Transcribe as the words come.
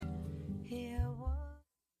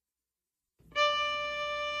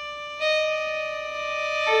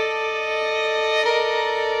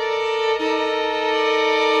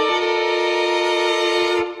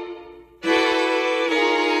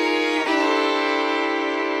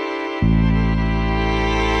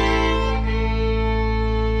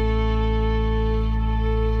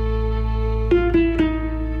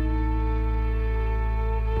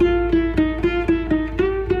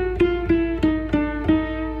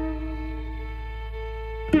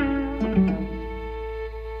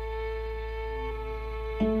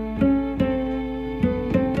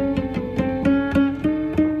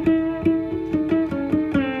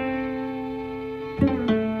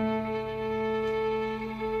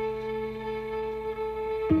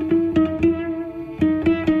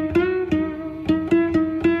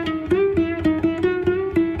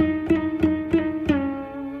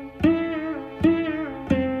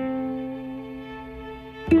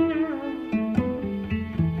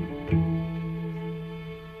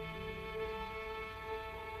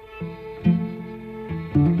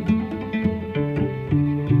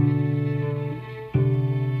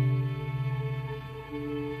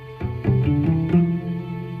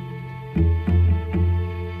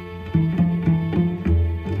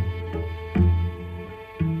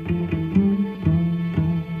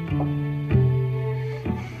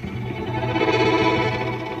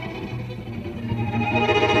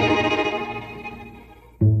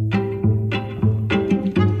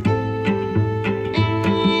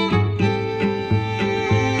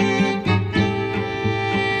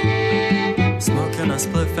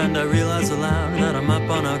And I realize aloud that I'm up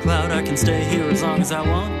on a cloud. I can stay here as long as I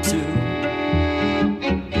want to.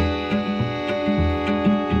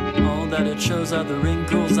 All that it shows are the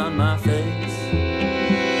wrinkles on my face.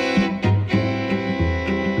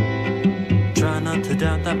 Try not to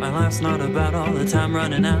doubt that my life's not about all the time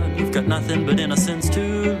running out. You've got nothing but innocence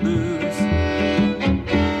to lose.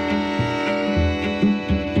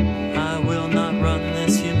 I will not run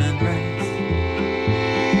this human race.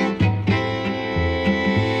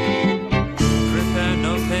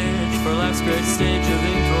 Great stage of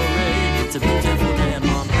incorrect. It's a beautiful day in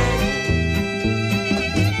Pompeii.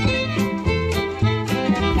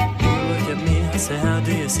 You look at me, I say, how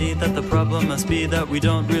do you see that the problem must be that we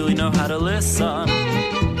don't really know how to listen?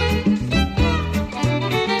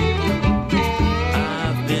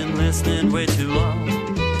 I've been listening way too long.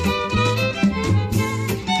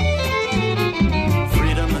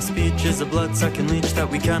 Freedom of speech is a blood-sucking leech that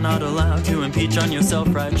we cannot allow to impeach on your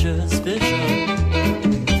self-righteous vision.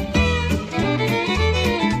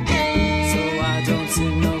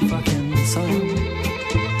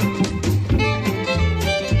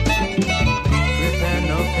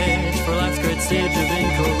 Stage of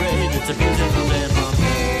incorrect. It's a beautiful day in Pompeii.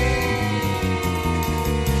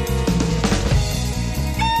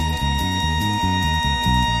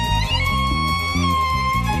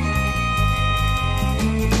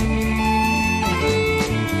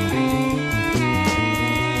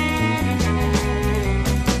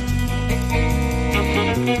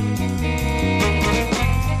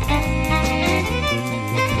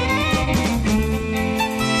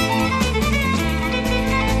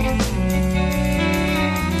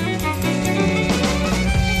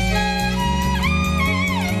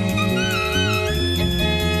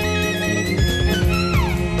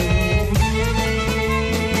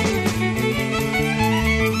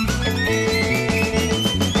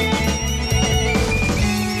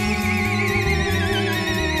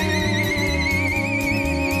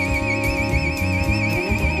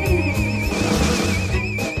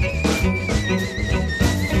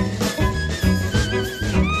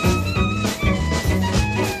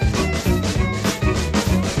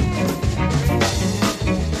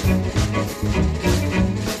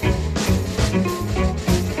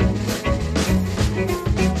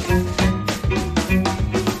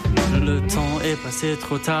 C'est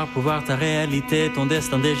trop tard pour voir ta réalité, ton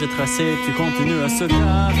destin déjà tracé, tu continues à se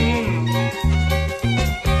garer.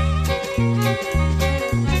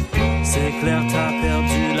 C'est clair, t'as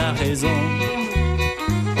perdu la raison.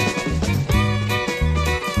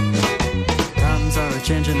 Times are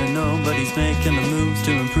changing and nobody's making the moves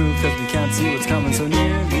to improve, cause we can't see what's coming so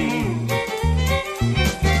nearly.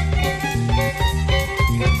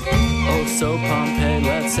 Oh, so Pompeii,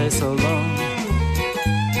 let's say so long.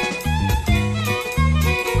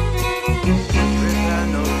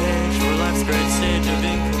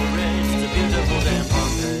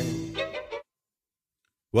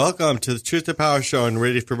 Welcome to the Truth to Power Show on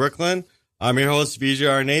Radio for Brooklyn. I'm your host,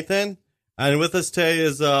 VJR Nathan. And with us today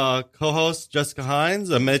is co-host Jessica Hines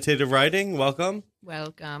of Meditative Writing. Welcome.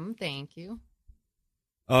 Welcome. Thank you.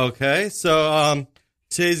 Okay. So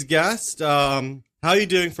today's guest, how are you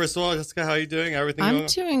doing? First of all, Jessica, how are you doing? Everything I'm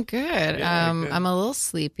doing good. Yeah, good. I'm a little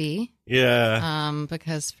sleepy. Yeah.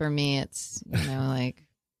 Because for me, it's, like...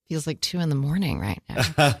 feels like 2 a.m. right now.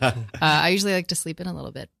 I usually like to sleep in a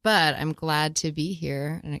little bit, but I'm glad to be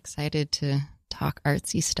here and excited to talk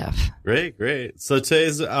artsy stuff. Great. So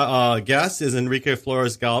today's guest is Enrique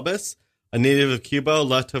Flores Galbus, a native of Cuba,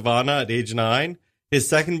 left Havana at age 9. His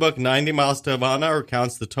second book, 90 Miles to Havana,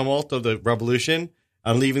 recounts the tumult of the revolution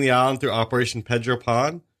and leaving the island through Operation Pedro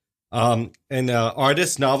Pan. An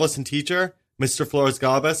artist, novelist, and teacher, Mr. Flores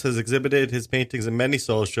Galbus has exhibited his paintings in many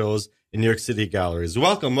solo shows in New York City galleries.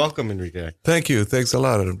 Welcome, Enrique. Thank you. Thanks a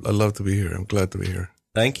lot. I'd love to be here. I'm glad to be here.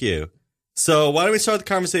 Thank you. So why don't we start the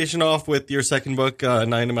conversation off with your second book,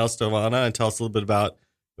 90 Miles to Havana, and tell us a little bit about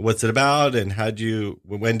what's it about and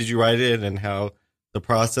when did you write it and how the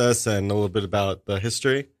process and a little bit about the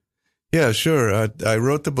history? Yeah, sure. I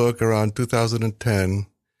wrote the book around 2010,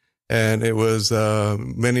 and it was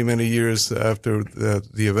many, many years after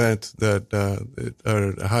the event that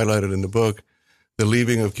are highlighted in the book, the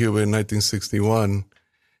leaving of Cuba in 1961.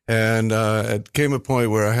 And it came a point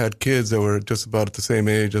where I had kids that were just about at the same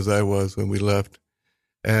age as I was when we left.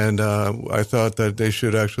 And I thought that they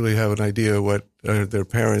should actually have an idea of what their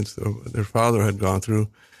parents, or their father had gone through.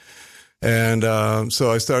 And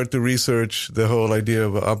so I started to research the whole idea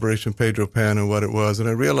of Operation Pedro Pan and what it was. And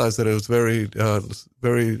I realized that it was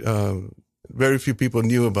very few people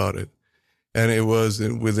knew about it. And it was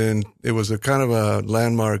a kind of a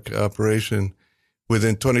landmark operation.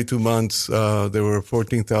 Within 22 months, there were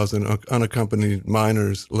 14,000 unaccompanied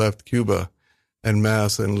minors left Cuba en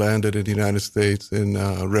masse and landed in the United States in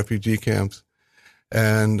refugee camps.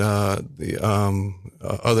 And the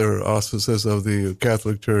other auspices of the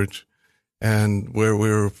Catholic Church. And where we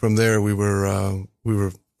were from there, we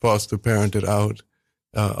were foster parented out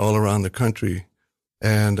all around the country.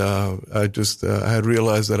 And I had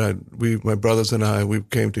realized that my brothers and I, we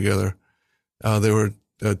came together. They were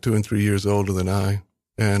 2 and 3 years older than I,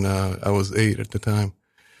 and I was 8 at the time.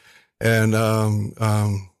 And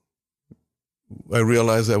I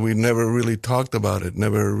realized that we never really talked about it,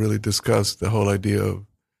 never really discussed the whole idea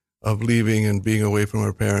of leaving and being away from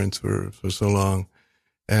our parents for so long.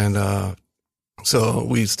 And so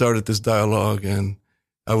we started this dialogue, and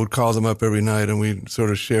I would call them up every night, and we'd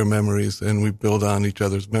sort of share memories, and we build on each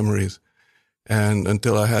other's memories. And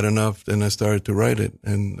until I had enough, then I started to write it.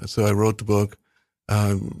 And so I wrote the book,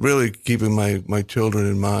 really keeping my children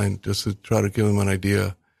in mind, just to try to give them an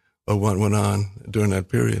idea of what went on during that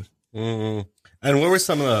period. Mm-hmm. And what were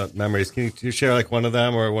some of the memories? Can you share like one of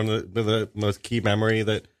them, or one of the most key memory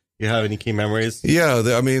that you have? Any key memories? Yeah,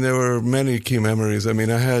 there were many key memories. I mean,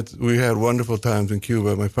 we had wonderful times in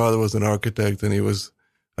Cuba. My father was an architect, and he was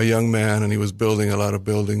a young man, and he was building a lot of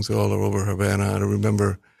buildings all over Havana. And I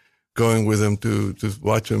remember going with him to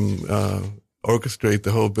watch him orchestrate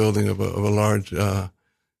the whole building of a large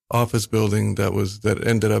office building that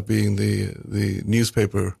ended up being the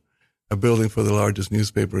newspaper, a building for the largest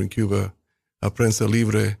newspaper in Cuba, Prensa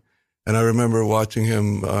Libre. And I remember watching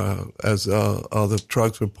him as all the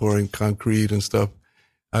trucks were pouring concrete and stuff.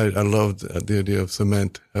 I loved the idea of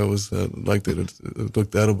cement. I was liked it. It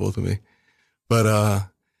looked edible to me. But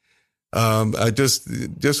I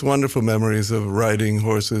just wonderful memories of riding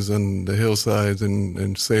horses on the hillsides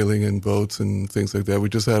and sailing in boats and things like that. We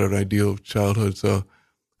just had an ideal childhood. So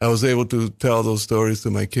I was able to tell those stories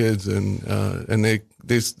to my kids, and they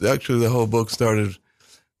actually, the whole book started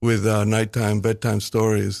with nighttime bedtime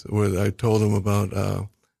stories where I told them about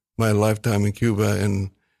my lifetime in Cuba and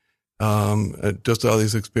just all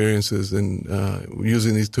these experiences, and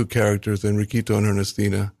using these two characters, Enriquito and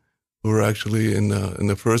Ernestina, who were actually in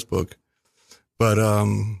the first book. But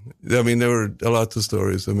there were lots of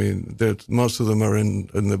stories. I mean, most of them are in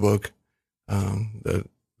the book that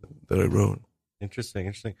I wrote.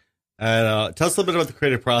 Interesting. And tell us a little bit about the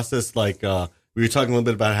creative process. Like we were talking a little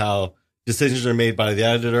bit about how decisions are made by the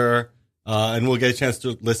editor, and we'll get a chance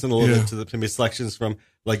to listen a little bit to the previous selections from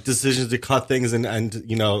like decisions to cut things and a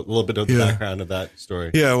little bit of the background of that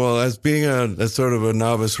story. Yeah, well, as being a sort of a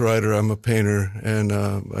novice writer, I'm a painter, and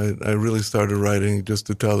I really started writing just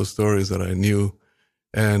to tell the stories that I knew,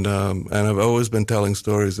 and I've always been telling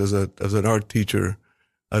stories as an art teacher.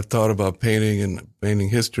 I've thought about painting and painting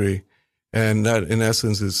history, and that in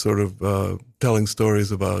essence is sort of telling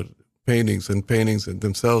stories about paintings, and paintings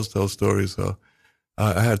themselves tell stories. So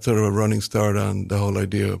I had sort of a running start on the whole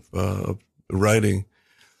idea of writing.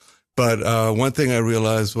 But one thing I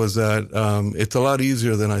realized was that it's a lot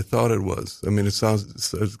easier than I thought it was. I mean, it's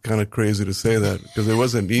kind of crazy to say that because it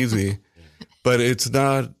wasn't easy, but it's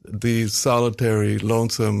not the solitary,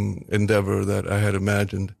 lonesome endeavor that I had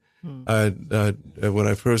imagined. When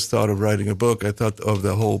I first thought of writing a book, I thought of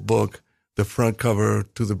the whole book, the front cover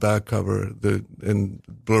to the back cover, and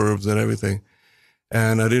blurbs and everything.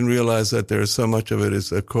 And I didn't realize that there's so much of it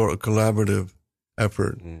is a collaborative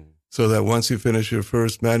effort. So that once you finish your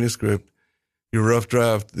first manuscript, your rough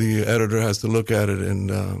draft, the editor has to look at it,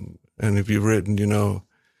 and if you've written,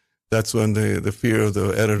 that's when the fear of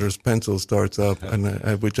the editor's pencil starts up,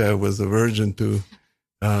 and which I was aversion to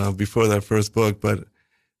before that first book. But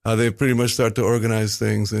they pretty much start to organize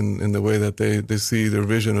things in the way that they see their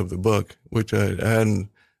vision of the book, which I hadn't.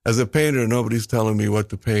 As a painter, nobody's telling me what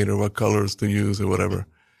to paint or what colors to use or whatever.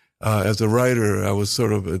 As a writer, I was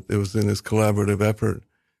it was in this collaborative effort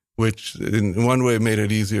which in one way made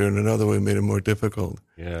it easier and another way made it more difficult.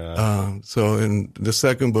 Yeah. So in the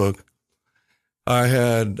second book, I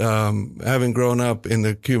had, having grown up in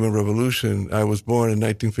the Cuban Revolution, I was born in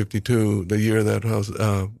 1952, the year that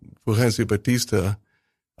Fulgencio Batista,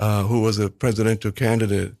 who was a presidential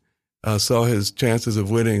candidate, saw his chances of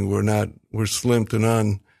winning were slim to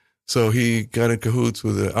none. So he got in cahoots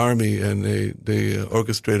with the army, and they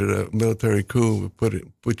orchestrated a military coup,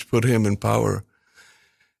 which put him in power.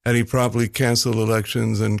 And he promptly canceled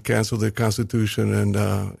elections and canceled the constitution, and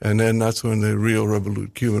then that's when the real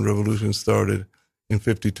Cuban Revolution started in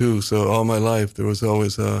 '52. So all my life there was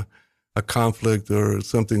always a conflict or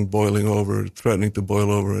something boiling over, threatening to boil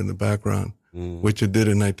over in the background, which it did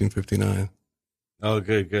in 1959. Oh,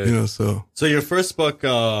 good. You know, so your first book,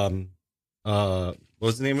 what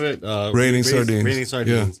was the name of it? Raining Sardines. Raining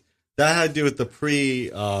Sardines. Yeah. That had to do with the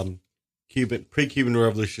pre-Cuban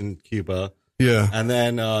Revolution Cuba. Yeah. And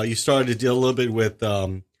then you started to deal a little bit with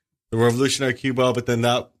the revolutionary Cuba, but then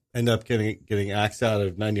that ended up getting axed out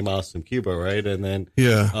of 90 Miles from Cuba, right? And then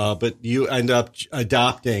but you end up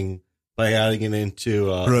adopting by adding it into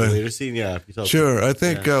the later scene. Yeah. If you tell sure. I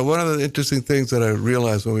think one of the interesting things that I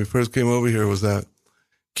realized when we first came over here was that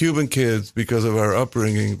Cuban kids, because of our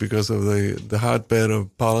upbringing, because of the hotbed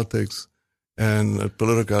of politics and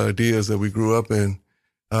political ideas that we grew up in,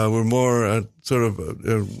 were more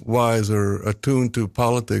wise or attuned to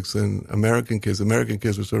politics than American kids. American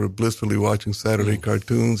kids were sort of blissfully watching Saturday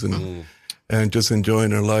cartoons and just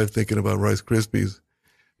enjoying their life, thinking about Rice Krispies.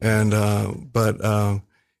 And but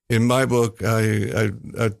in my book, I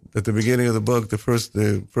at the beginning of the book, the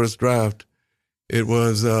first draft, it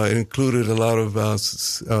included a lot of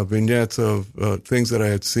vignettes of things that I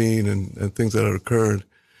had seen and things that had occurred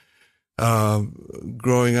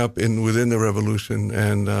growing up within the revolution.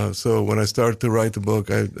 And so when I started to write the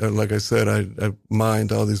book, I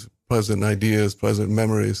mined all these pleasant ideas, pleasant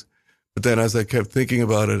memories. But then as I kept thinking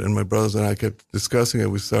about it, and my brothers and I kept discussing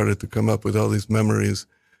it, we started to come up with all these memories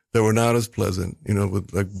that were not as pleasant, you know,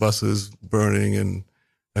 with like buses burning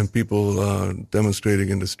and people demonstrating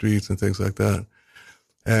in the streets and things like that.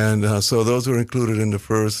 And so those were included in the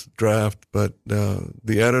first draft, but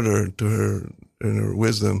the editor, in her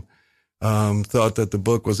wisdom, thought that the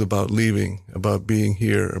book was about leaving, about being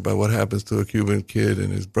here, about what happens to a Cuban kid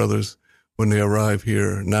and his brothers when they arrive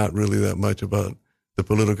here, not really that much about the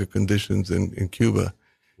political conditions in Cuba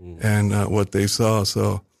and what they saw.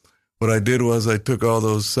 So what I did was I took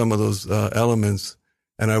some of those elements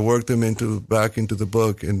and I worked them back into the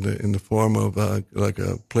book in the form of like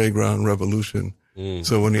a playground revolution.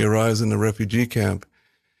 So when he arrives in the refugee camp,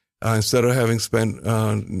 instead of having spent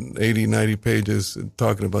 80, 90 pages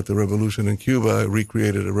talking about the revolution in Cuba, I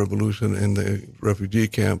recreated a revolution in the refugee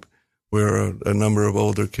camp where a number of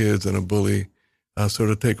older kids and a bully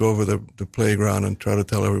sort of take over the playground and try to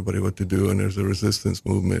tell everybody what to do, and there's a resistance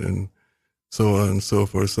movement and so on and so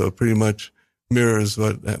forth. So it pretty much mirrors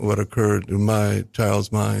what occurred in my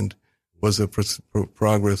child's mind was a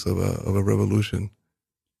progress of a revolution.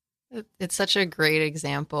 It's such a great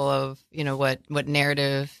example of, you know, what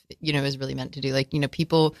narrative, you know, is really meant to do. Like, you know,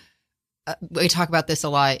 people, we talk about this a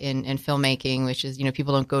lot in filmmaking, which is, you know,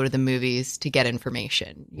 people don't go to the movies to get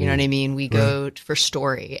information. You know what I mean? We go for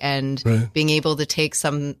story, and being able to take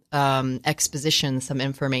some exposition, some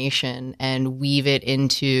information, and weave it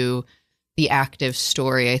into the active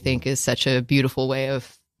story, I think is such a beautiful way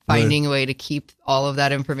of finding a way to keep all of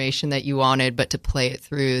that information that you wanted, but to play it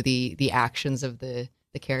through the actions of the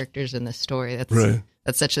characters in the story.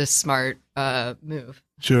 That's such a smart move.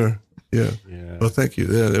 Sure. Yeah. Well, thank you.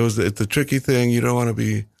 Yeah, it's a tricky thing. You don't want to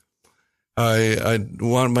be. I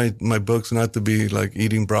want my books not to be like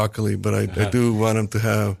eating broccoli, but I do want them to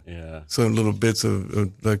have some little bits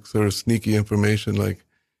of like sort of sneaky information. Like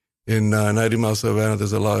in 90 Miles to Havana,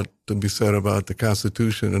 there's a lot to be said about the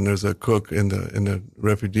Constitution, and there's a cook in the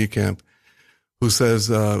refugee camp who says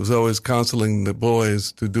was always counseling the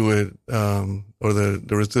boys to do it, or the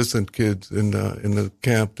resistant kids in the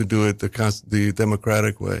camp to do it the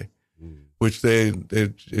democratic way, which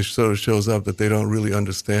it sort of shows up that they don't really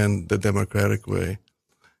understand the democratic way,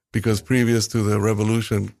 because previous to the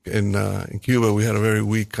revolution in Cuba, we had a very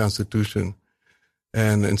weak constitution,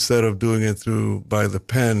 and instead of doing it by the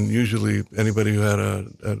pen, usually anybody who had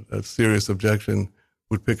a serious objection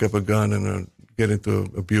would pick up a gun and get into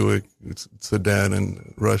a Buick sedan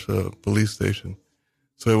and rush a police station.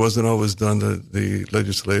 So it wasn't always done the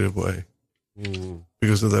legislative way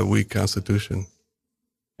because of that weak constitution.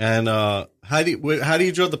 And how do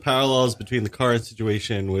you draw the parallels between the current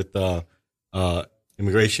situation with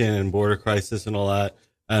immigration and border crisis and all that?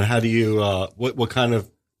 And how do you what kind of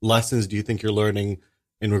lessons do you think you're learning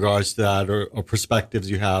in regards to that, or perspectives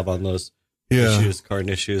you have on those current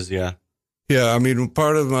issues. Yeah. Yeah, I mean,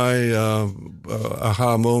 part of my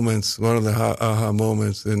aha moments, one of the aha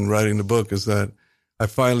moments in writing the book is that I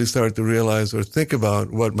finally started to realize or think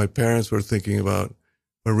about what my parents were thinking about,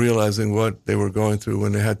 or realizing what they were going through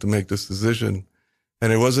when they had to make this decision.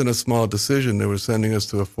 And it wasn't a small decision. They were sending us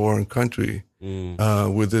to a foreign country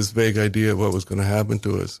with this vague idea of what was going to happen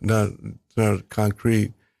to us, not a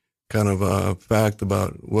concrete kind of fact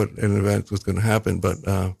about what an event was going to happen, but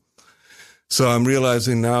so I'm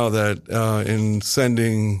realizing now that in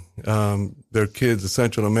sending their kids to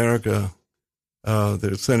Central America,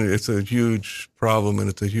 it's a huge problem, and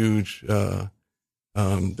it's a huge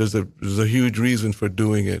there's a huge reason for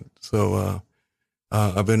doing it. So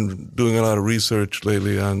I've been doing a lot of research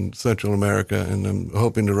lately on Central America, and I'm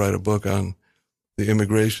hoping to write a book on the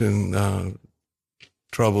immigration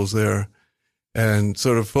troubles there, and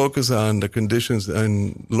sort of focus on the conditions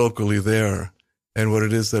and locally there, and what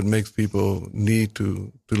it is that makes people need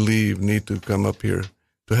to leave, need to come up here,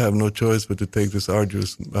 to have no choice but to take this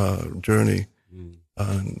arduous journey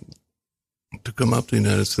to come up to the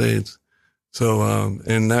United States. So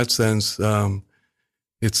in that sense,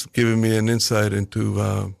 it's given me an insight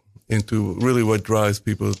into really what drives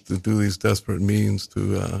people to do these desperate means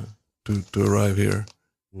to arrive here,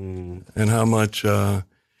 and how much.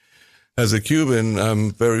 As a Cuban,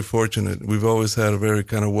 I'm very fortunate. We've always had a very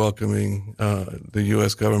kind of welcoming, the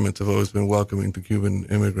U.S. governments have always been welcoming to Cuban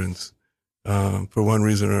immigrants. For one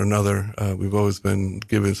reason or another, we've always been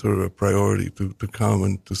given sort of a priority to come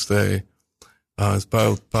and to stay. It's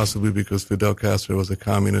possibly because Fidel Castro was a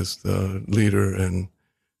communist leader, and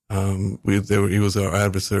he was our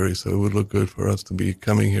adversary, so it would look good for us to be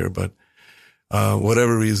coming here. But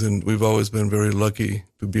whatever reason, we've always been very lucky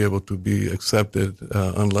to be able to be accepted,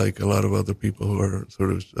 unlike a lot of other people who are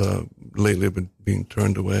sort of lately been being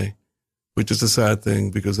turned away, which is a sad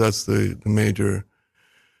thing, because that's one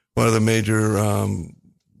of the major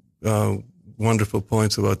wonderful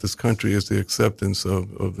points about this country is the acceptance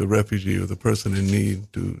of the refugee, or the person in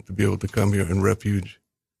need, to be able to come here and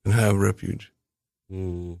have refuge.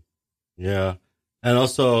 Yeah. And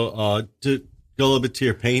also to go a little bit to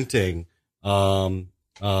your painting, you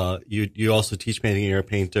also teach painting, and you're a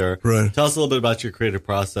painter. Right. Tell us a little bit about your creative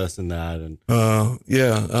process in that. And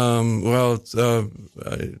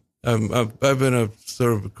I've been a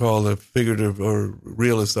sort of called a figurative or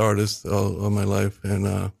realist artist all my life,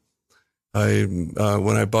 and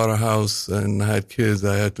when I bought a house and had kids,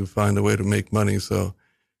 I had to find a way to make money,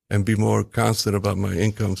 and be more constant about my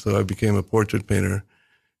income. So I became a portrait painter,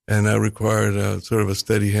 and that required sort of a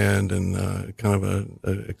steady hand and kind of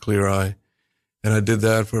a clear eye. And I did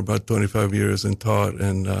that for about 25 years and taught,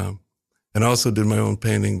 and also did my own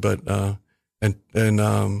painting. But I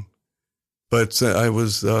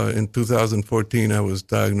was in 2014. I was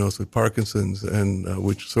diagnosed with Parkinson's, and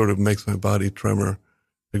which sort of makes my body tremor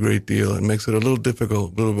a great deal, and makes it a little bit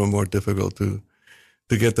more difficult to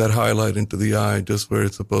get that highlight into the eye just where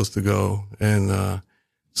it's supposed to go. And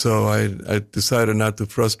so I decided not to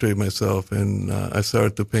frustrate myself, and I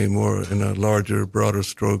started to paint more in a larger, broader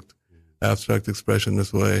stroked abstract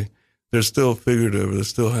expressionist way. They're still figurative. They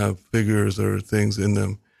still have figures or things in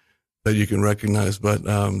them that you can recognize, but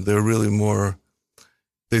they're really more,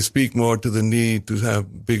 they speak more to the need to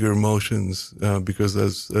have bigger emotions, because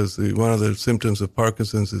one of the symptoms of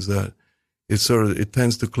Parkinson's is that it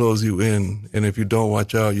tends to close you in, and if you don't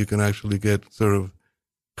watch out, you can actually get sort of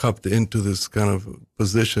cupped into this kind of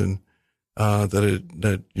position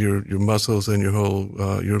that your muscles and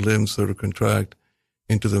your limbs sort of contract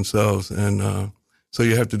into themselves, and so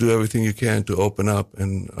you have to do everything you can to open up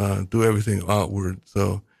and do everything outward.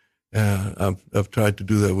 So I've tried to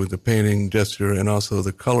do that with the painting gesture and also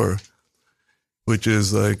the color, which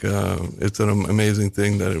is like it's an amazing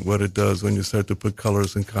thing what it does when you start to put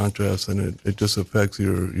colors and contrast, and it just affects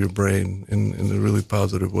your brain in a really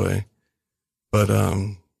positive way. But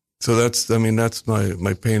so that's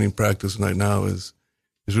my painting practice right now is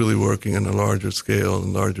really working on a larger scale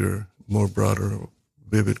and larger, more broader,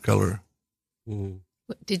 vivid color. When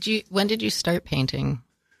did you start painting?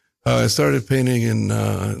 I started painting in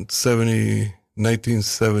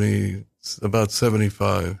 1970, about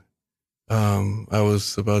 75. I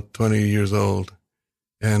was about 20 years old,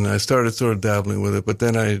 and I started sort of dabbling with it, but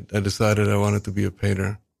then I decided I wanted to be a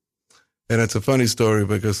painter. And it's a funny story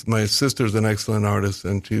because my sister's an excellent artist,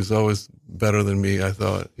 and she's always better than me, I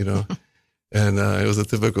thought, and it was a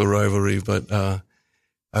typical rivalry, but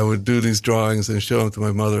I would do these drawings and show them to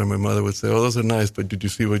my mother, and my mother would say, "Oh, those are nice, but did you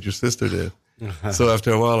see what your sister did?" So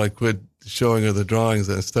after a while, I quit showing her the drawings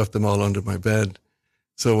and stuffed them all under my bed.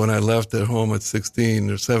 So when I left at home at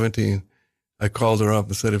 16 or 17, I called her up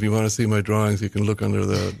and said, if you want to see my drawings, you can look under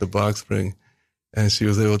the box spring. And she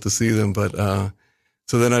was able to see them. But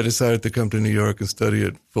so then I decided to come to New York and study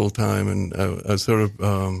it full time. And I sort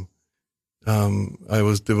of, I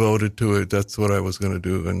was devoted to it. That's what I was going to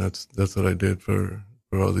do. And that's what I did for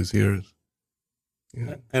all these years.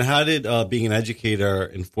 Yeah. And how did being an educator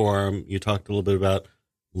inform? You talked a little bit about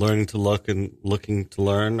learning to look and looking to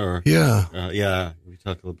learn, or we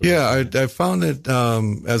talked a little bit. Yeah, I found that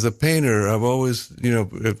as a painter, I've always,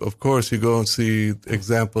 of course, you go and see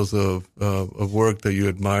examples of work that you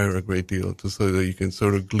admire a great deal, so that you can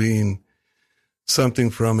sort of glean something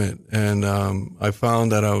from it. And I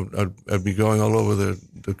found that I'd be going all over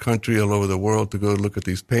the country, all over the world to go look at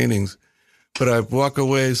these paintings, but I'd walk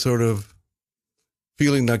away sort of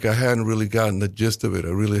feeling like I hadn't really gotten the gist of it. I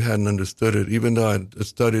really hadn't understood it, even though I'd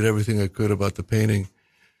studied everything I could about the painting.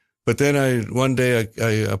 But then one day I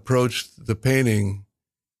approached the painting.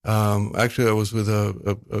 Actually, I was with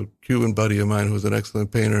a Cuban buddy of mine who was an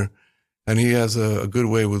excellent painter, and he has a good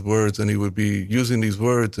way with words, and he would be using these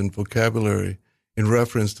words and vocabulary in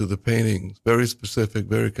reference to the paintings, very specific,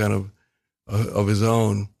 very kind of his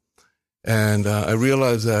own. And I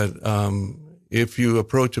realized that if you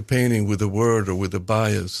approach a painting with a word or with a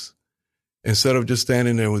bias, instead of just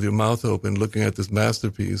standing there with your mouth open looking at this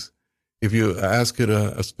masterpiece, if you ask it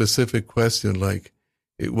a specific question like,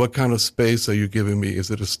 what kind of space are you giving me? Is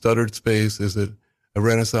it a stuttered space? Is it a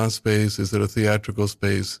Renaissance space? Is it a theatrical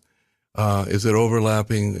space? Is it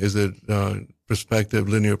overlapping? Is it perspective,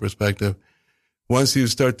 linear perspective? Once you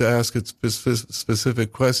start to ask it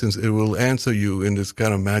specific questions, it will answer you in this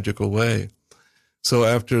kind of magical way. So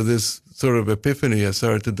after this sort of epiphany, I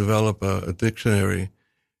started to develop a dictionary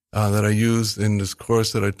that I used in this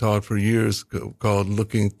course that I taught for years called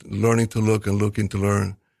Learning to Look and Looking to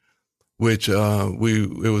Learn, which it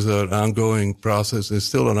was an ongoing process. It's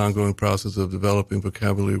still an ongoing process of developing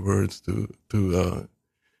vocabulary words to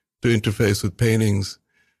interface with paintings.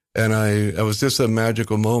 And it was just a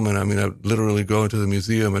magical moment. I mean, I literally go into the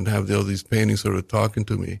museum and have all these paintings sort of talking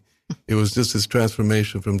to me. It was just this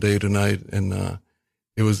transformation from day to night, and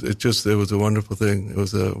it was a wonderful thing. It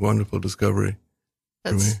was a wonderful discovery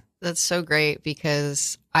for me. That's so great,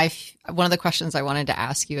 because one of the questions I wanted to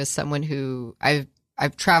ask you, as someone who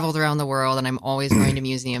I've traveled around the world and I'm always going to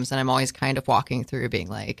museums, and I'm always kind of walking through being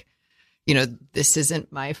like, this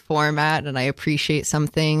isn't my format, and I appreciate some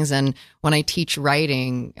things. And when I teach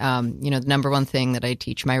writing, the number one thing that I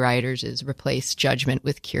teach my writers is replace judgment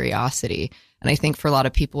with curiosity. And I think for a lot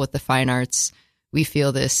of people with the fine arts, we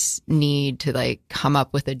feel this need to come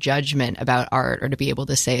up with a judgment about art, or to be able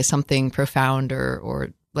to say something profound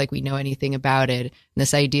or like we know anything about it. And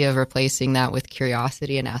this idea of replacing that with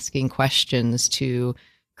curiosity and asking questions to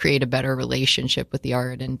create a better relationship with the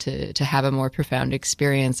art and to have a more profound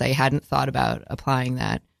experience. I hadn't thought about applying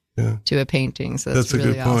that to a painting. So that's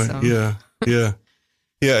really a good point. Awesome. Yeah.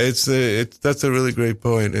 That's a really great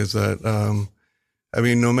point, is that,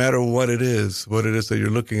 no matter what it is that you're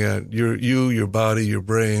looking at, your body, your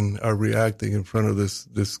brain are reacting in front of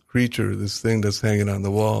this creature, this thing that's hanging on the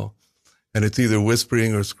wall. And it's either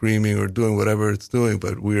whispering or screaming or doing whatever it's doing,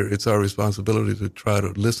 but it's our responsibility to try to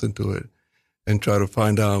listen to it and try to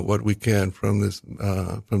find out what we can from this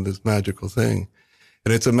magical thing.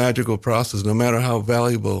 And it's a magical process, no matter how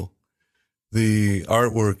valuable the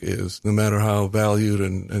artwork is, no matter how valued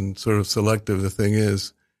and sort of selective the thing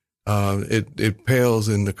is. It pales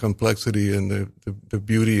in the complexity and the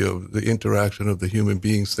beauty of the interaction of the human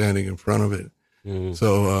being standing in front of it. Mm.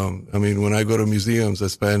 So, when I go to museums, I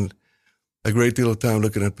spend a great deal of time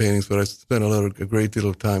looking at paintings, but I spend a great deal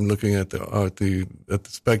of time looking at the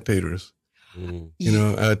spectators,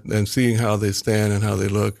 and seeing how they stand and how they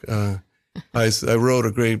look. I wrote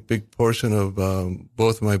a great big portion of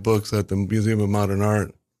both of my books at the Museum of Modern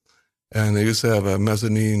Art, and they used to have a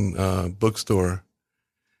mezzanine bookstore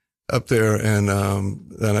up there, and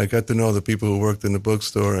I got to know the people who worked in the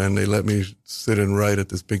bookstore, and they let me sit and write at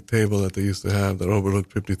this big table that they used to have that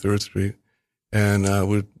overlooked 53rd Street. And I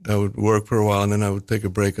would work for a while, and then I would take a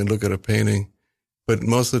break and look at a painting. But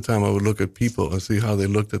most of the time I would look at people and see how they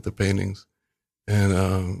looked at the paintings.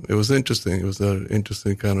 And it was interesting. It was an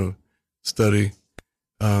interesting kind of study,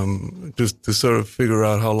 just to sort of figure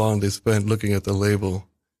out how long they spent looking at the label,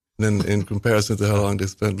 and then in comparison to how long they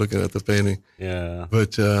spent looking at the painting. Yeah.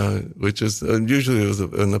 But which is usually it was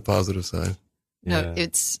on the positive side. No,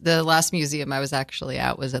 it's the last museum I was actually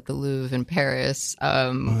at was at the Louvre in Paris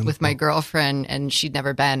with my girlfriend, and she'd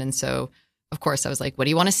never been. And so of course, I was like, what do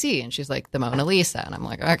you want to see? And she's like, the Mona Lisa. And I'm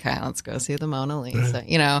like, okay, let's go see the Mona Lisa,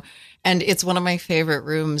 you know? And it's one of my favorite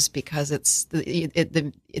rooms because it's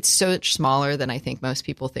so much smaller than I think most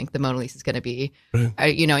people think the Mona Lisa is going to be.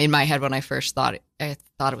 Right. You know, in my head, when I first thought it, I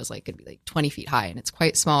thought it was like, going to be like 20 feet high, and it's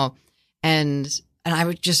quite small. And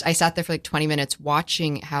I sat there for like 20 minutes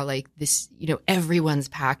watching how like this, you know, everyone's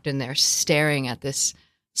packed in there staring at this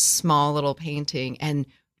small little painting, and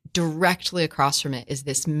directly across from it is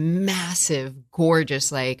this massive,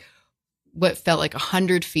 gorgeous, like what felt like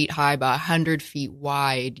 100 feet high by 100 feet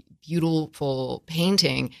wide, beautiful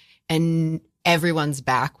painting. And everyone's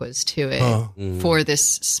back was to it for this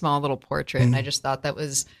small little portrait. And I just thought that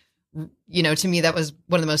was, you know, to me, that was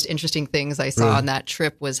one of the most interesting things I saw on that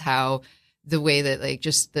trip, was how the way that like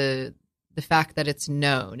just the fact that it's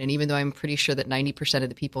known. And even though I'm pretty sure that 90% of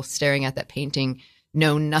the people staring at that painting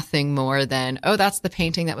know nothing more than, oh, that's the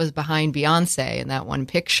painting that was behind Beyonce in that one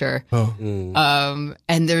picture. And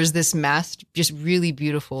there's this just really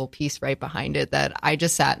beautiful piece right behind it that I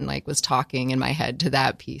just sat and like was talking in my head to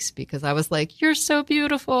that piece, because I was like, you're so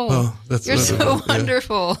beautiful. You're so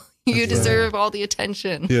wonderful. Yeah. You deserve all the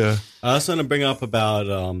attention. Yeah. I also want to bring up about,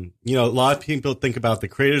 you know, a lot of people think about the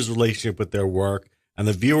creator's relationship with their work and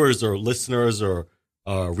the viewers or listeners or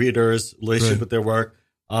readers' relationship with their work.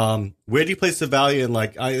 Where do you place the value in,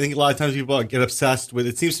 like, I think a lot of times people get obsessed with,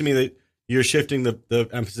 it seems to me that you're shifting the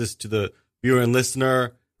emphasis to the viewer and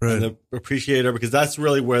listener and the appreciator, because that's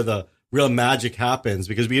really where the real magic happens,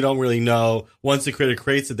 because we don't really know, once the creator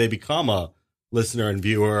creates it, they become a listener and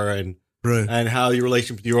viewer, and how your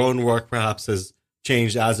relationship with your own work perhaps has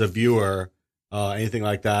changed as a viewer, anything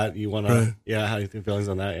like that. You want to, how do you think, feelings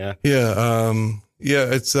on that?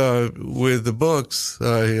 It's, with the books,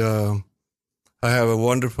 I have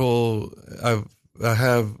I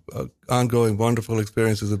have ongoing wonderful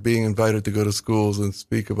experiences of being invited to go to schools and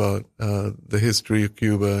speak about the history of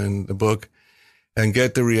Cuba and the book, and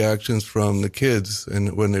get the reactions from the kids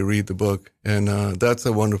and when they read the book. And that's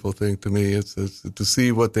a wonderful thing to me. It's to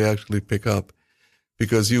see what they actually pick up,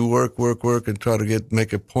 because you work and try to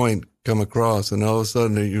make a point come across, and all of a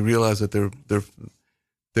sudden you realize that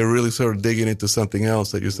they're really sort of digging into something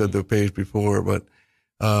else that you said the page before, but.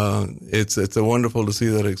 It's a wonderful to see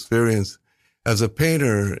that experience. As a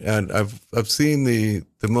painter, and I've seen the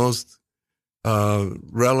most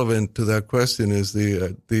relevant to that question is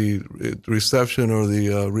the reception or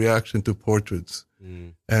the reaction to portraits.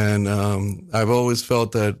 And I've always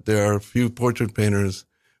felt that there are a few portrait painters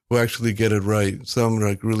who actually get it right. Some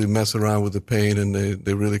like really mess around with the paint, and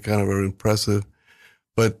they really kind of are impressive.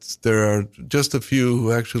 But there are just a few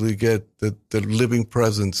who actually get the living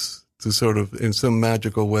presence to sort of, in some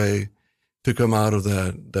magical way, to come out of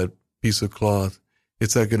that piece of cloth.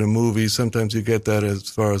 It's like in a movie, sometimes you get that as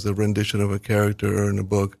far as a rendition of a character or in a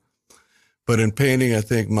book. But in painting, I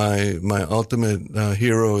think my ultimate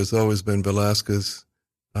hero has always been Velázquez,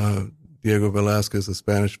 Diego Velázquez, a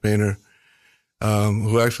Spanish painter,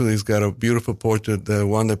 who actually has got a beautiful portrait,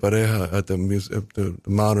 Juan de Pareja, at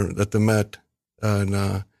the Met.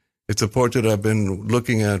 And it's a portrait I've been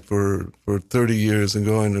looking at for 30 years and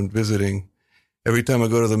going and visiting. Every time I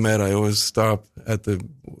go to the Met, I always stop at the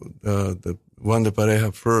Juan de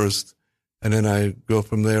Pareja first, and then I go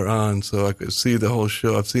from there on so I could see the whole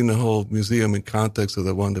show. I've seen the whole museum in context of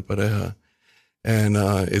the Juan de Pareja. And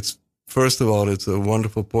it's, first of all, it's a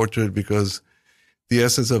wonderful portrait because the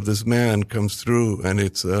essence of this man comes through, and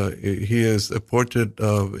it is a portrait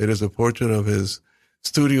of his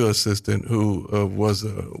studio assistant who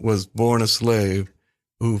was born a slave,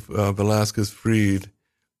 who Velázquez freed,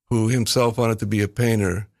 who himself wanted to be a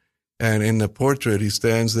painter. And in the portrait, he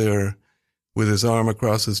stands there with his arm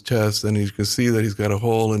across his chest, and you can see that he's got a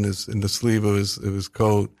hole in the sleeve of his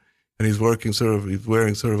coat, and he's wearing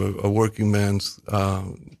sort of a working man's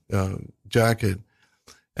jacket.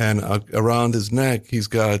 And around his neck, he's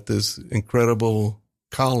got this incredible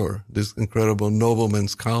collar, this incredible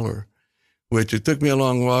nobleman's collar, which it took me a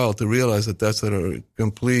long while to realize that that's a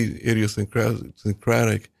complete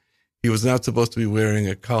idiosyncratic. He was not supposed to be wearing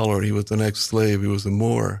a collar. He was an ex-slave. He was a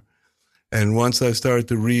Moor. And once I started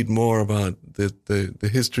to read more about the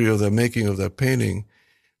history of the making of that painting,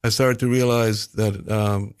 I started to realize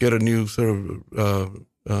that, get a new sort of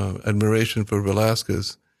admiration for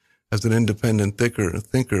Velázquez as an independent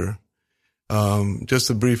thinker. Just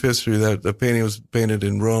a brief history, that the painting was painted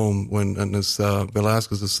in Rome on this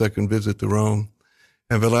Velázquez's second visit to Rome.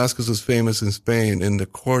 And Velázquez was famous in Spain, in the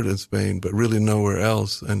court in Spain, but really nowhere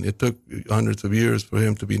else. And it took hundreds of years for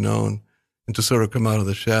him to be known and to sort of come out of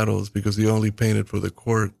the shadows, because he only painted for the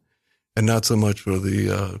court and not so much for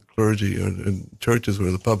the clergy and churches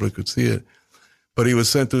where the public could see it. But he was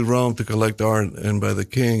sent to Rome to collect art and by the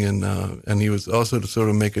king, and he was also to sort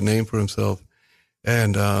of make a name for himself.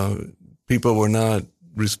 And people were not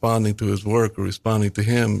responding to his work or responding to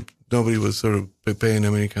him. Nobody was sort of paying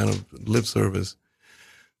him any kind of lip service.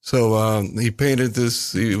 So he painted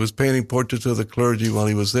this. He was painting portraits of the clergy while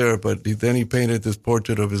he was there, but then he painted this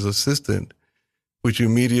portrait of his assistant, which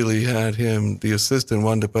immediately had him, the assistant,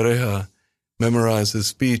 Juan de Pareja, memorize his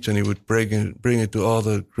speech, and he would bring it to all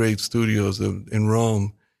the great studios in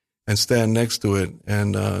Rome and stand next to it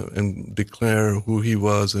and declare who he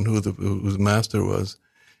was and who his master was.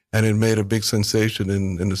 And it made a big sensation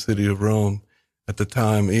in the city of Rome at the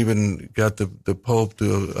time. Even got the Pope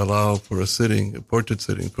to allow for a portrait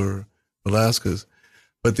sitting for Velázquez.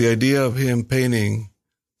 But the idea of him painting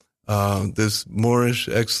this Moorish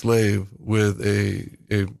ex-slave with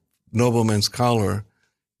a nobleman's collar,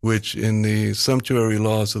 which in the sumptuary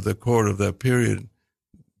laws of the court of that period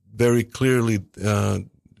very clearly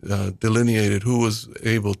delineated who was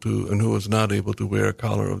able to and who was not able to wear a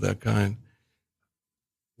collar of that kind,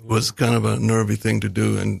 was kind of a nervy thing to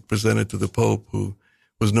do and present it to the Pope, who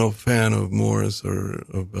was no fan of Moors or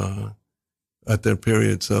at that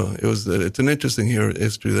period. So it's an interesting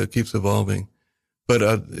history that keeps evolving. But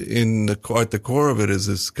at the core of it is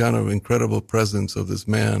this kind of incredible presence of this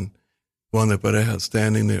man, Juan de Pareja,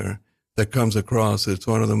 standing there, that comes across. It's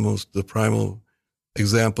one of the primal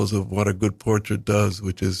examples of what a good portrait does,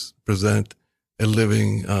 which is present a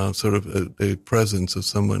living sort of a presence of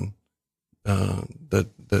someone that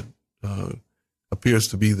appears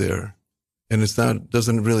to be there. And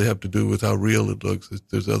doesn't really have to do with how real it looks.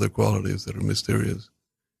 There's other qualities that are mysterious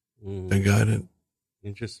and guide it.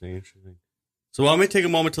 Interesting. So why don't we take a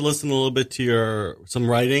moment to listen a little bit to some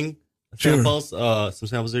writing samples, some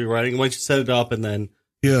samples of your writing. Why don't you set it up and then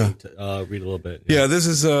read a little bit? Yeah, this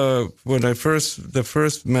is when the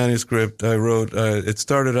first manuscript I wrote. It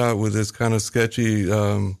started out with this kind of sketchy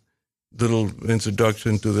little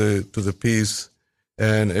introduction to the piece,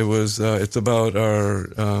 and it was it's about our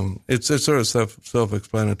it's sort of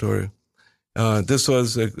self-explanatory. This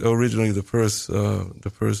was originally the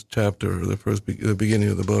first chapter, or the beginning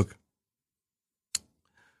of the book.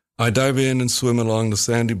 I dive in and swim along the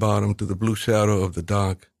sandy bottom to the blue shadow of the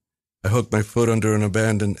dock. I hook my foot under an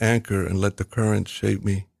abandoned anchor and let the current shape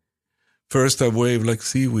me. First I wave like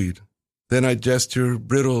seaweed. Then I gesture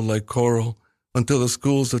brittle like coral until the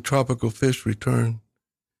schools of tropical fish return.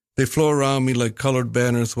 They flow around me like colored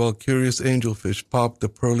banners while curious angelfish pop the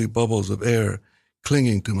pearly bubbles of air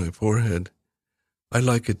clinging to my forehead. I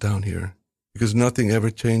like it down here because nothing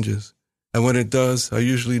ever changes. And when it does, I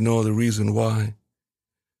usually know the reason why.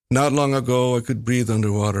 Not long ago, I could breathe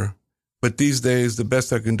underwater, but these days, the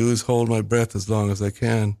best I can do is hold my breath as long as I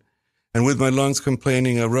can. And with my lungs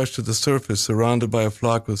complaining, I rush to the surface, surrounded by a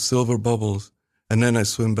flock of silver bubbles, and then I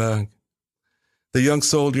swim back. The young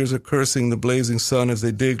soldiers are cursing the blazing sun as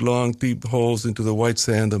they dig long, deep holes into the white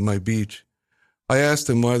sand of my beach. I asked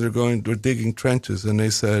them why they're digging trenches, and they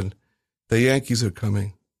said, "The Yankees are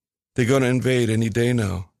coming. They're going to invade any day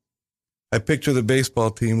now." I picture the baseball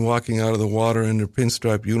team walking out of the water in their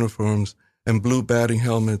pinstripe uniforms and blue batting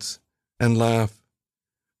helmets and laugh.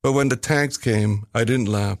 But when the tanks came, I didn't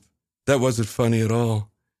laugh. That wasn't funny at all.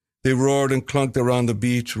 They roared and clunked around the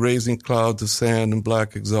beach, raising clouds of sand and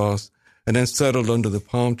black exhaust, and then settled under the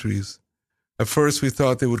palm trees. At first we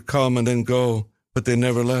thought they would come and then go, but they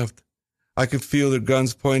never left. I could feel their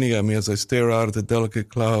guns pointing at me as I stare out at the delicate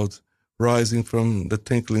clouds rising from the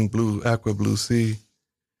tinkling aqua blue sea.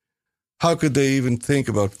 How could they even think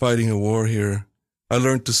about fighting a war here? I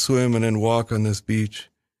learned to swim and then walk on this beach.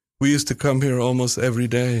 We used to come here almost every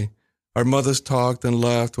day. Our mothers talked and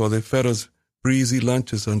laughed while they fed us breezy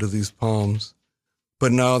lunches under these palms.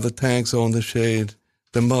 But now the tanks own the shade,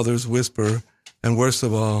 the mothers whisper, and worst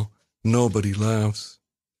of all, nobody laughs.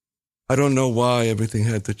 I don't know why everything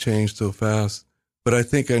had to change so fast, but I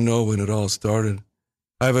think I know when it all started.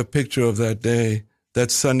 I have a picture of that day,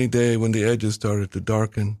 that sunny day when the edges started to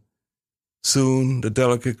darken. Soon the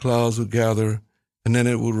delicate clouds will gather, and then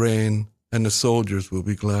it will rain, and the soldiers will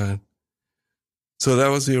be glad. So that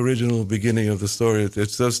was the original beginning of the story.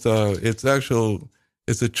 It's just,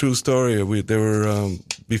 it's a true story. They were,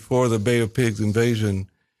 before the Bay of Pigs invasion,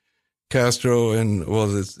 Castro and,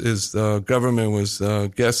 his government was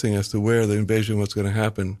guessing as to where the invasion was going to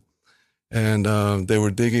happen. And they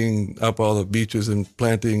were digging up all the beaches and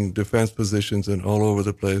planting defense positions and all over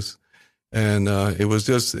the place. And it was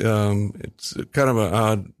just, it's kind of an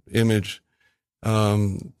odd image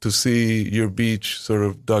to see your beach sort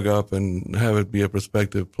of dug up and have it be a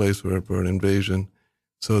prospective place for an invasion.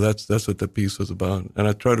 So that's what the piece was about. And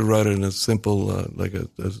I tried to write it in a simple,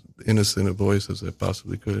 as innocent a voice as I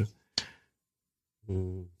possibly could.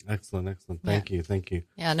 Excellent. Thank you.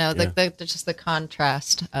 Yeah, no, just the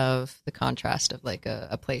contrast of like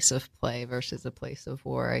a place of play versus a place of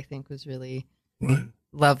war, I think was really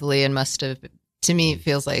lovely, and must have, to me, it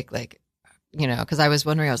feels like, because I was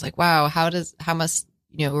wondering, I was like, wow, how must,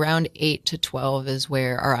 around 8 to 12 is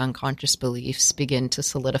where our unconscious beliefs begin to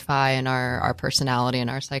solidify in our personality and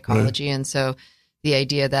our psychology. Right. And so the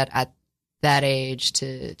idea that at that age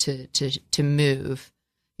to move,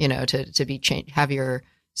 to be changed, have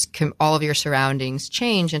all of your surroundings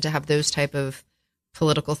change, and to have those type of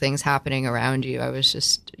political things happening around you, I was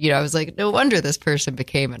just, I was like, no wonder this person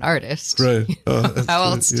became an artist. Right. How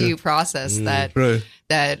else do you process that? Right.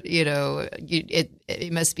 That,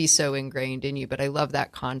 it must be so ingrained in you. But I love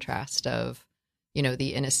that contrast of,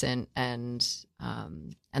 the innocent and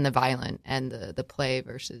the violent, and the play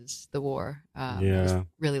versus the war. It was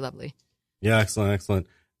really lovely. Yeah. Excellent.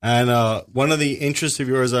 And one of the interests of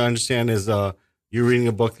yours, I understand, is you're reading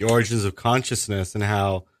a book, The Origins of Consciousness, and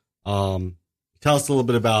how, tell us a little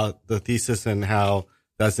bit about the thesis and how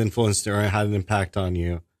that's influenced or had an impact on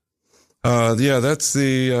you. That's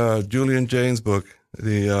the Julian Jaynes book,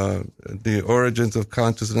 the Origins of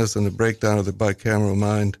Consciousness and the Breakdown of the Bicameral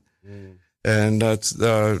Mind. And that's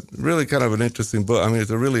really kind of an interesting book. I mean, it's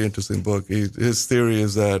a really interesting book. His theory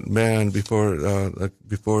is that man before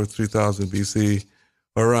 3000 BC,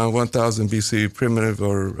 or around 1000 BC,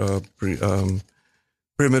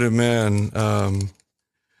 primitive man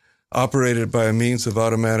operated by a means of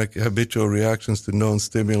automatic habitual reactions to known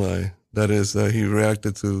stimuli. That is, he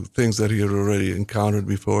reacted to things that he had already encountered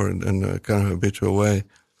before in a kind of habitual way.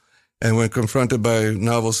 And when confronted by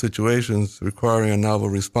novel situations requiring a novel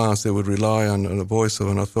response, they would rely on the voice of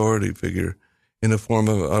an authority figure in the form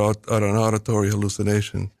of an auditory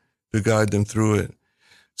hallucination to guide them through it.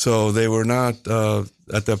 So they were not,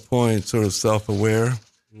 at that point, sort of self-aware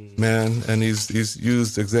man, and he's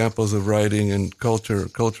used examples of writing and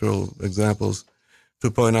cultural examples to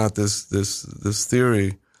point out this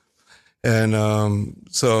theory. And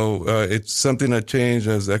so it's something that changed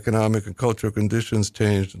as economic and cultural conditions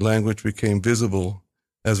changed. Language became visible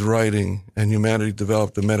as writing, and humanity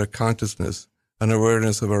developed a meta-consciousness, an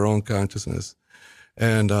awareness of our own consciousness.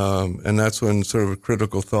 And that's when sort of a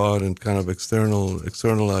critical thought and kind of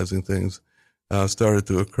externalizing things started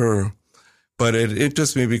to occur. But it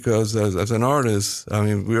interests me because as an artist, I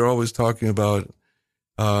mean, we're always talking about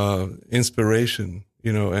inspiration,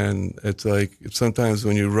 and it's like sometimes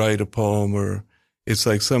when you write a poem, or it's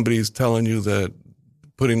like somebody's telling you that,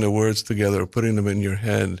 putting the words together, putting them in your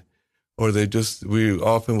head, or we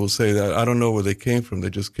often will say that, I don't know where they came from, they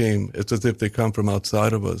just came. It's as if they come from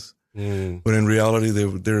outside of us. But in reality,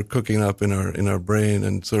 they're cooking up in our brain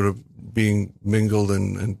and sort of being mingled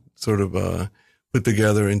and sort of put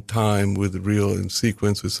together in time with in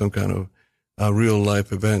sequence with some kind of real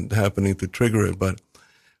life event happening to trigger it. But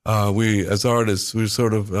we, as artists, we're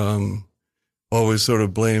sort of always sort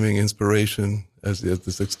of blaming inspiration as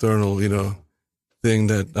this external, thing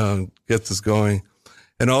that gets us going.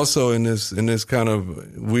 And also in this kind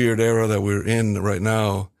of weird era that we're in right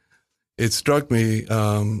now, it struck me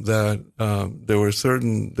that there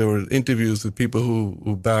were interviews with people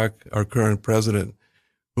who back our current president,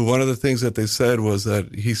 who one of the things that they said was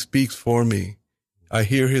that he speaks for me. I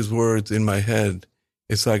hear his words in my head.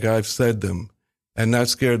 It's like I've said them. And that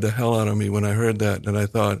scared the hell out of me when I heard that. And I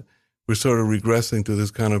thought we're sort of regressing to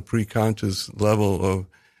this kind of pre-conscious level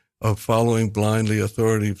of following blindly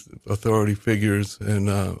authority figures and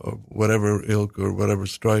whatever ilk or whatever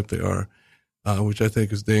stripe they are, which I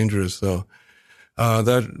think is dangerous. So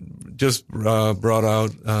that just brought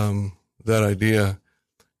out that idea.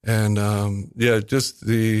 And just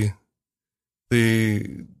the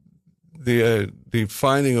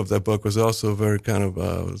finding of that book was also very kind of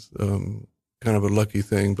a lucky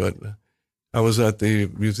thing. But I was at the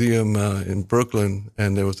museum in Brooklyn,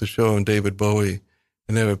 and there was a show on David Bowie,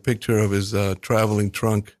 and they have a picture of his traveling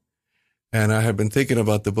trunk. And I had been thinking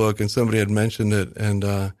about the book, and somebody had mentioned it, and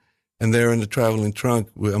there in the traveling trunk,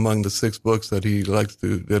 among the 6 books that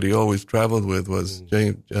he always traveled with, was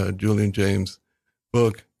Julian Jaynes'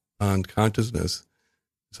 book on consciousness.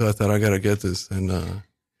 So I thought, I got to get this. And I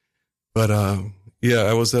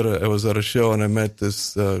was at a show, and I met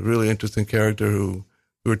this really interesting character who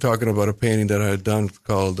we were talking about a painting that I had done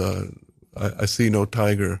called I See No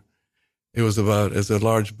Tiger. It was it's a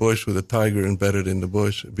large bush with a tiger embedded in the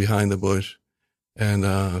bush, behind the bush. And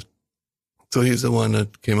so he's the one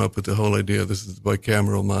that came up with the whole idea. This is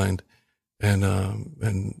bicameral mind.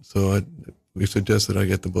 And so we suggested I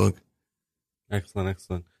get the book.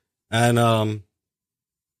 Excellent. And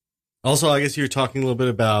also, I guess you were talking a little bit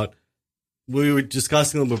about, we were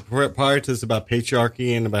discussing a little bit prior to this about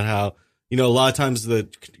patriarchy and about how, a lot of times the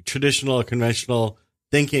traditional or conventional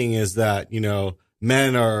thinking is that,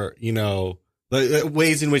 men are, the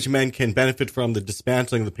ways in which men can benefit from the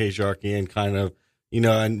dismantling of the patriarchy and kind of,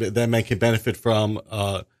 and that men can benefit from,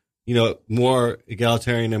 more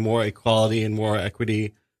egalitarian and more equality and more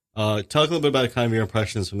equity. Talk a little bit about kind of your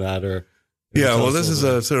impressions from that, or. Yeah, well, this is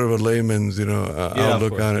a sort of a layman's,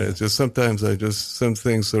 outlook on it. It's just sometimes some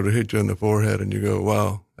things sort of hit you on the forehead and you go,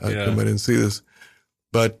 wow, I didn't see this.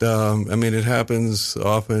 But, it happens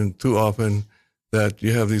too often that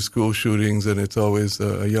you have these school shootings and it's always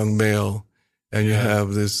a young male. And you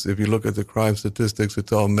have this, if you look at the crime statistics,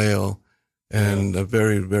 it's all male and a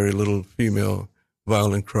very, very little female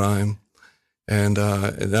violent crime. And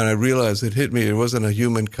then I realized it hit me. It wasn't a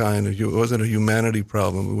humankind. It wasn't a humanity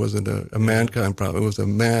problem. It wasn't a mankind problem. It was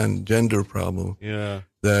a gender problem. Yeah.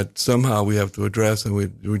 That somehow we have to address, and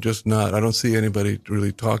we're just not. I don't see anybody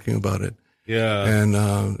really talking about it. Yeah.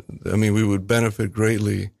 And we would benefit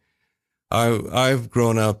greatly. I've always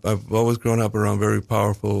grown up around very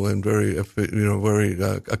powerful and very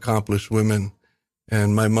accomplished women.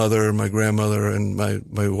 And my mother, my grandmother, and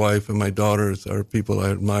my wife and my daughters are people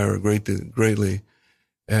I admire greatly.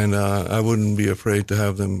 And I wouldn't be afraid to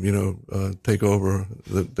have them, take over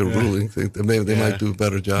the ruling thing. They might do a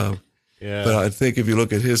better job. Yeah. But I think if you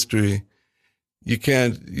look at history, you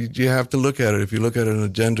have to look at it. If you look at it in a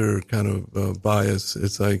gender kind of bias,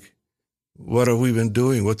 it's like, what have we been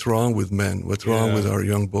doing? What's wrong with men? What's wrong with our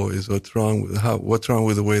young boys? What's wrong with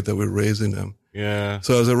the way that we're raising them? Yeah.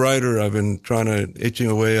 So as a writer, I've been itching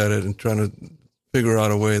away at it and trying to figure out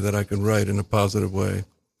a way that I can write in a positive way.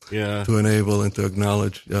 Yeah. To enable and to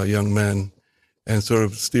acknowledge young men and sort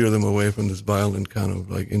of steer them away from this violent kind of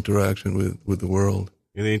like interaction with the world.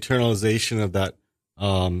 And the internalization of that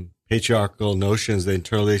patriarchal notions, the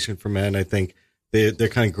internalization for men, I think they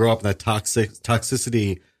kind of grow up in that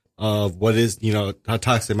toxicity of what is,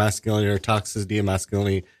 toxic masculinity or toxicity of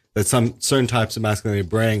masculinity that some certain types of masculinity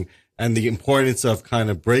bring. And the importance of kind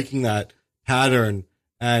of breaking that pattern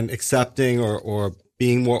and accepting or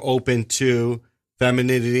being more open to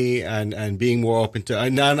femininity and being more open to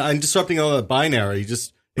and disrupting all the binary,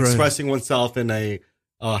 just expressing oneself in a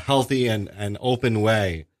healthy and open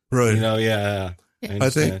way. Right. I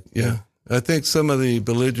I think some of the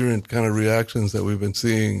belligerent kind of reactions that we've been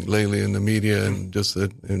seeing lately in the media and just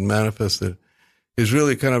and manifested is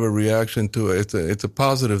really kind of a reaction to it. It's a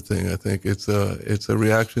positive thing. I think it's a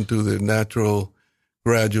reaction to the natural,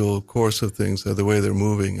 gradual course of things, the way they're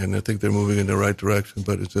moving, and I think they're moving in the right direction.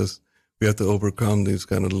 But it's just we have to overcome these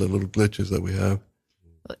kind of little glitches that we have.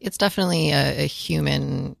 It's definitely a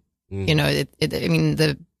human.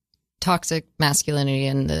 The toxic masculinity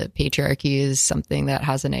and the patriarchy is something that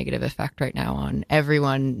has a negative effect right now on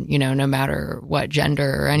everyone, no matter what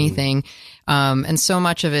gender or anything. And so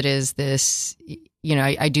much of it is this,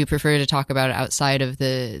 I do prefer to talk about it outside of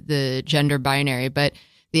the gender binary, but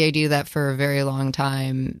the idea that for a very long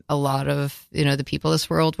time, a lot of, the people of this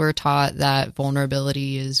world were taught that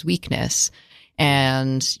vulnerability is weakness.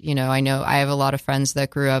 And, I know I have a lot of friends that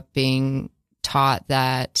grew up being taught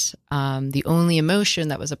that the only emotion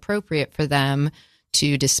that was appropriate for them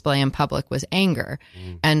to display in public was anger.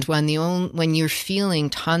 And when you're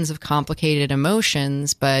feeling tons of complicated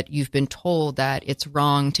emotions, but you've been told that it's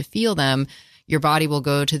wrong to feel them, your body will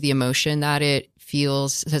go to the emotion that it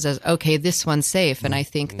says, okay, this one's safe. And I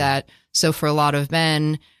think that, so for a lot of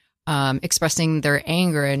men, expressing their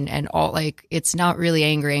anger and all, like, it's not really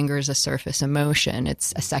anger. Anger is a surface emotion.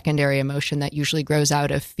 It's a secondary emotion that usually grows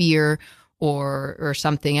out of fear or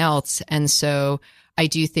something else. And so I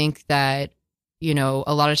do think that,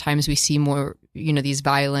 a lot of times we see more, these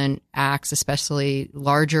violent acts, especially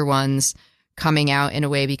larger ones, coming out in a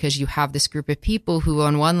way because you have this group of people who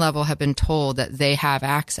on one level have been told that they have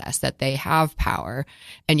access, that they have power,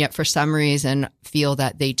 and yet for some reason feel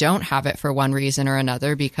that they don't have it for one reason or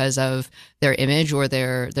another because of their image or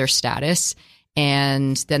their status.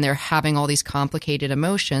 And then they're having all these complicated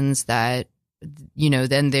emotions that,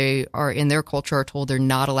 then they are in their culture are told they're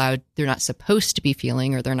not supposed to be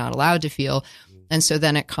feeling, or they're not allowed to feel. And so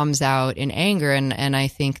then it comes out in anger. And I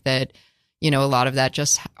think that, a lot of that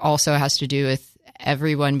just also has to do with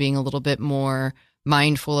everyone being a little bit more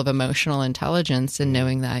mindful of emotional intelligence and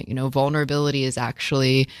knowing that, vulnerability is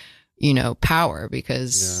actually, power,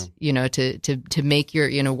 because, to make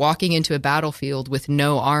your, walking into a battlefield with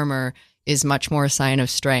no armor is much more a sign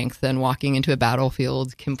of strength than walking into a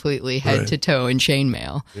battlefield completely head to toe in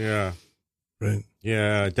chainmail. Yeah. Right.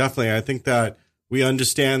 Yeah, definitely. I think that we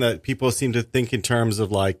understand that people seem to think in terms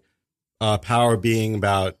of like power being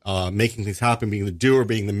about making things happen, being the doer,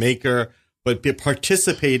 being the maker, but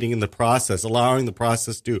participating in the process, allowing the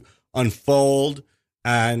process to unfold.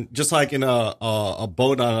 And just like in a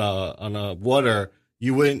boat on a water,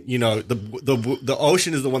 you wouldn't, the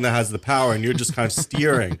ocean is the one that has the power, and you're just kind of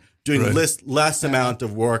steering, doing less amount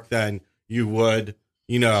of work than you would,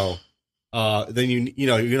 then you're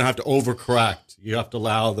gonna have to overcorrect. You have to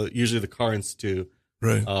allow usually the currents to,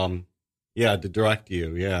 to direct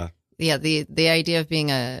you. Yeah. Yeah. The idea of being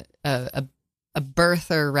a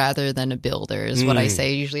birther rather than a builder is what I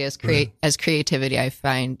say usually as creativity. I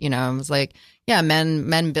find, I was like,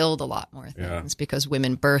 men build a lot more things because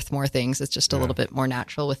women birth more things. It's just a little bit more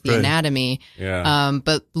natural with the anatomy. Yeah.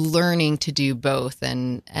 But learning to do both,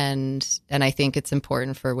 and I think it's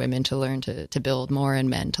important for women to learn to build more and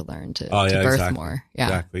men to learn to birth more. Yeah.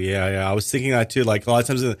 Exactly. Yeah. I was thinking that too. Like a lot of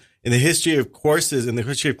times in the history of courses, in the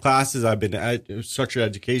history of classes I've been at structured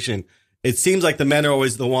education, it seems like the men are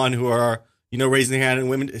always the one who are, raising their hand, and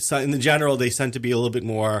women, in the general, they tend to be a little bit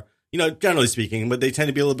more, generally speaking, but they tend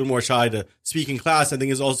to be a little bit more shy to speak in class. I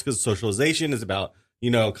think it's also because socialization is about,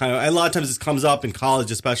 and a lot of times this comes up in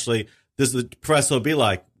college, especially. The professor will be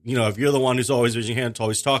like, if you're the one who's always raising your hand,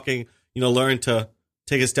 always talking, learn to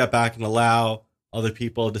take a step back and allow other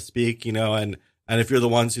people to speak, and if you're the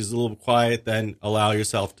ones who's a little quiet, then allow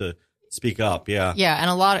yourself to speak up. Yeah. Yeah.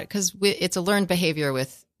 And because it's a learned behavior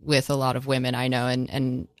with a lot of women, I know,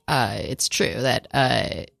 and it's true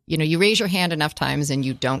that, you raise your hand enough times and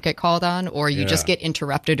you don't get called on, or you just get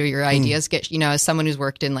interrupted, or your ideas get, as someone who's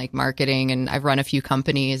worked in like marketing, and I've run a few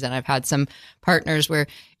companies, and I've had some partners where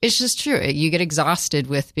it's just true. You get exhausted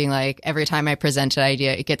with being like, every time I present an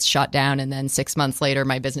idea, it gets shot down. And then 6 months later,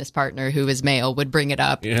 my business partner, who is male, would bring it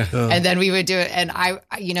up, and then we would do it. And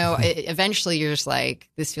eventually you're just like,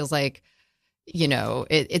 this feels like,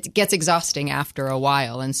 it gets exhausting after a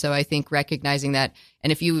while. And so I think recognizing that,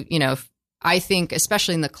 and if I think,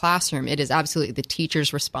 especially in the classroom, it is absolutely the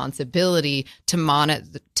teacher's responsibility to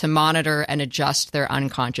monitor and adjust their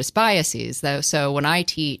unconscious biases. So when I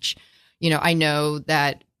teach, I know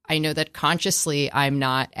that consciously I'm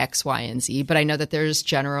not X, Y, and Z, but I know that there's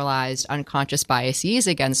generalized unconscious biases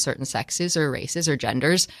against certain sexes or races or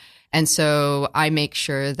genders. And so I make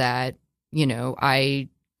sure that, I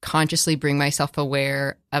consciously bring myself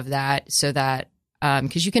aware of that, so that,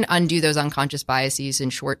 because you can undo those unconscious biases in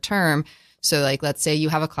short term. So like, let's say you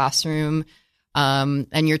have a classroom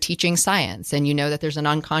and you're teaching science, and that there's an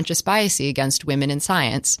unconscious bias against women in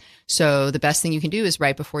science. So the best thing you can do is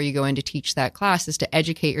right before you go in to teach that class is to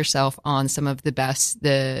educate yourself on some of the best,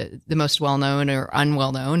 the most well-known or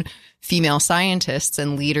unwell-known female scientists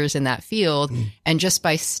and leaders in that field. And just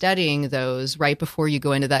by studying those right before you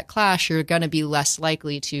go into that class, you're going to be less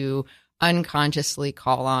likely to unconsciously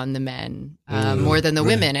call on the men more than the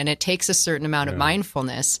women. And it takes a certain amount of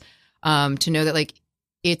mindfulness to know that, like,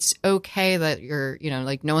 it's okay that you're,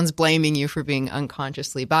 like, no one's blaming you for being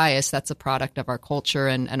unconsciously biased. That's a product of our culture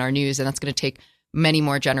and our news. And that's going to take many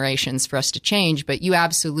more generations for us to change. But you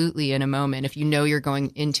absolutely, in a moment, if you're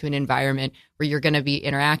going into an environment where you're going to be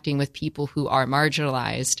interacting with people who are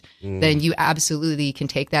marginalized, then you absolutely can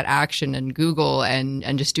take that action and Google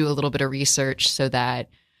and just do a little bit of research so that,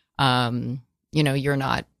 you're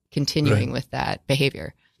not continuing with that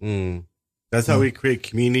behavior. That's how we create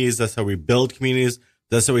communities. That's how we build communities.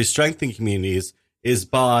 That's how we strengthen communities, is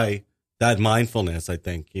by that mindfulness, I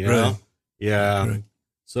think, Right. Yeah. Right.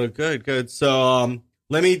 So good. So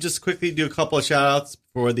let me just quickly do a couple of shout outs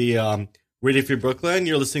for the Radio Free Brooklyn.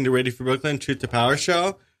 You're listening to Radio Free Brooklyn, Truth to Power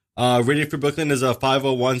show. Radio Free Brooklyn is a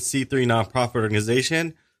 501c3 nonprofit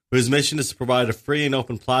organization whose mission is to provide a free and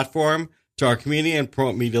open platform to our community and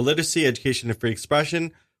promote media literacy, education, and free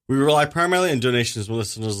expression. We rely primarily on donations from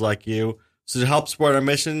listeners like you. So to help support our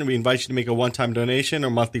mission, we invite you to make a one-time donation or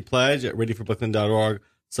monthly pledge at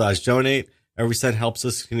readyforbrooklyn.org/donate. Every cent helps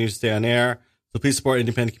us continue to stay on air. So please support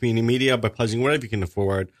independent community media by pledging whatever you can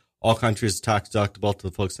afford. All countries are tax deductible to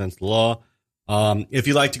the full extent of the law. If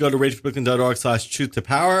you'd like to go to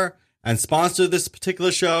readyforbrooklyn.org/truth-to-power and sponsor this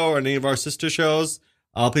particular show or any of our sister shows,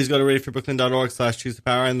 please go to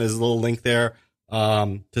readyforbrooklyn.org/truth-to-power, and there's a little link there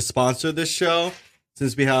to sponsor this show.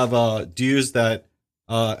 Since we have dues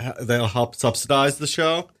that'll help subsidize the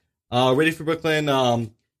show. Radio Free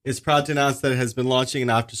Brooklyn is proud to announce that it has been launching an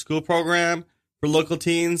after-school program for local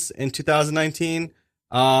teens in 2019.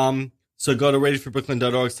 So go to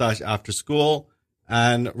readyforbrooklyn.org/afterschool,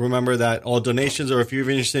 and remember that all donations, or if you're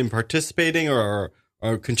interested in participating or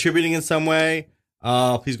contributing in some way,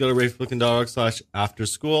 please go to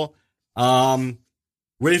readyforbrooklyn.org/afterschool.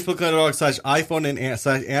 RadioFreebrooklyn.org/iPhone and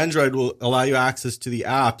 /Android will allow you access to the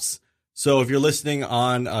apps. So if you're listening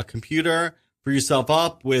on a computer, free yourself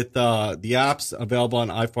up with the apps available on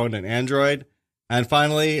iPhone and Android. And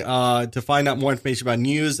finally, to find out more information about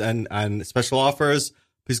news and special offers,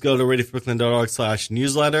 please go to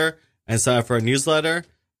RadioFreebrooklyn.org/newsletter and sign up for our newsletter.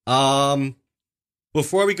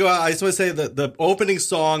 Before we go out, I just want to say that the opening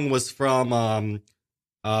song was from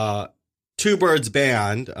Two Birds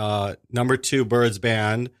Band, number 2 Birds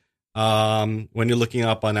Band, when you're looking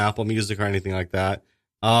up on Apple Music or anything like that.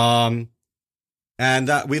 And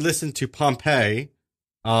that we listened to Pompeii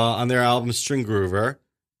on their album String Groover.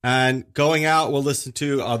 And going out, we'll listen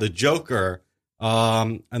to the Joker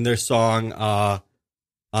and their song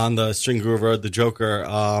on the String Groover, the Joker.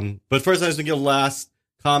 But first, I just want to give last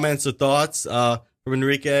comments or thoughts from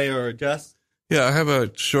Enrique or Jess. Yeah, I have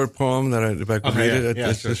a short poem that if I could read it.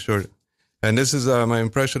 It's just short. And this is my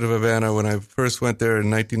impression of Havana when I first went there in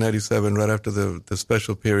 1997, right after the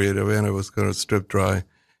special period. Havana was going to strip dry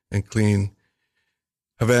and clean.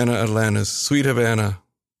 Havana, Atlantis, sweet Havana,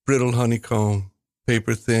 brittle honeycomb,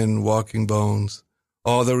 paper thin, walking bones.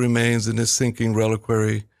 All that remains in this sinking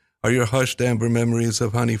reliquary are your hushed amber memories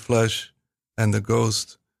of honey flesh and the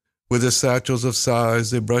ghost. With the satchels of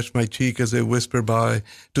sighs, they brush my cheek as they whisper by,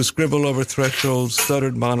 to scribble over thresholds,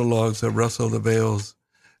 stuttered monologues that rustle the veils.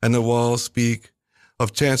 And the walls speak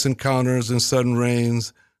of chance encounters and sudden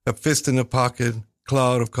rains, a fist in the pocket,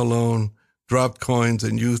 cloud of cologne, dropped coins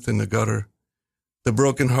and youth in the gutter. The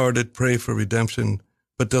broken-hearted pray for redemption,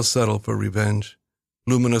 but they'll settle for revenge.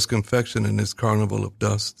 Luminous confection in this carnival of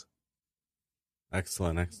dust.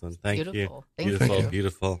 Excellent. Thank you.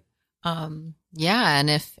 Beautiful. Yeah, and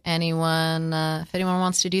if anyone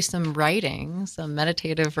wants to do some writing, some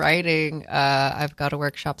meditative writing, I've got a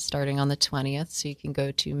workshop starting on the 20th, so you can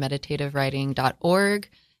go to meditativewriting.org.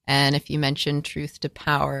 And if you mention Truth to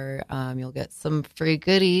Power, you'll get some free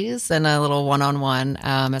goodies and a little one-on-one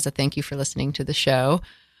as a thank you for listening to the show.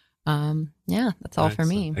 Yeah, that's all for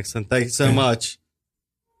me. Excellent. Thank you so much.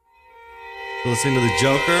 Listening to The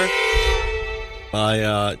Joker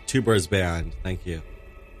by Two Birds Band. Thank you.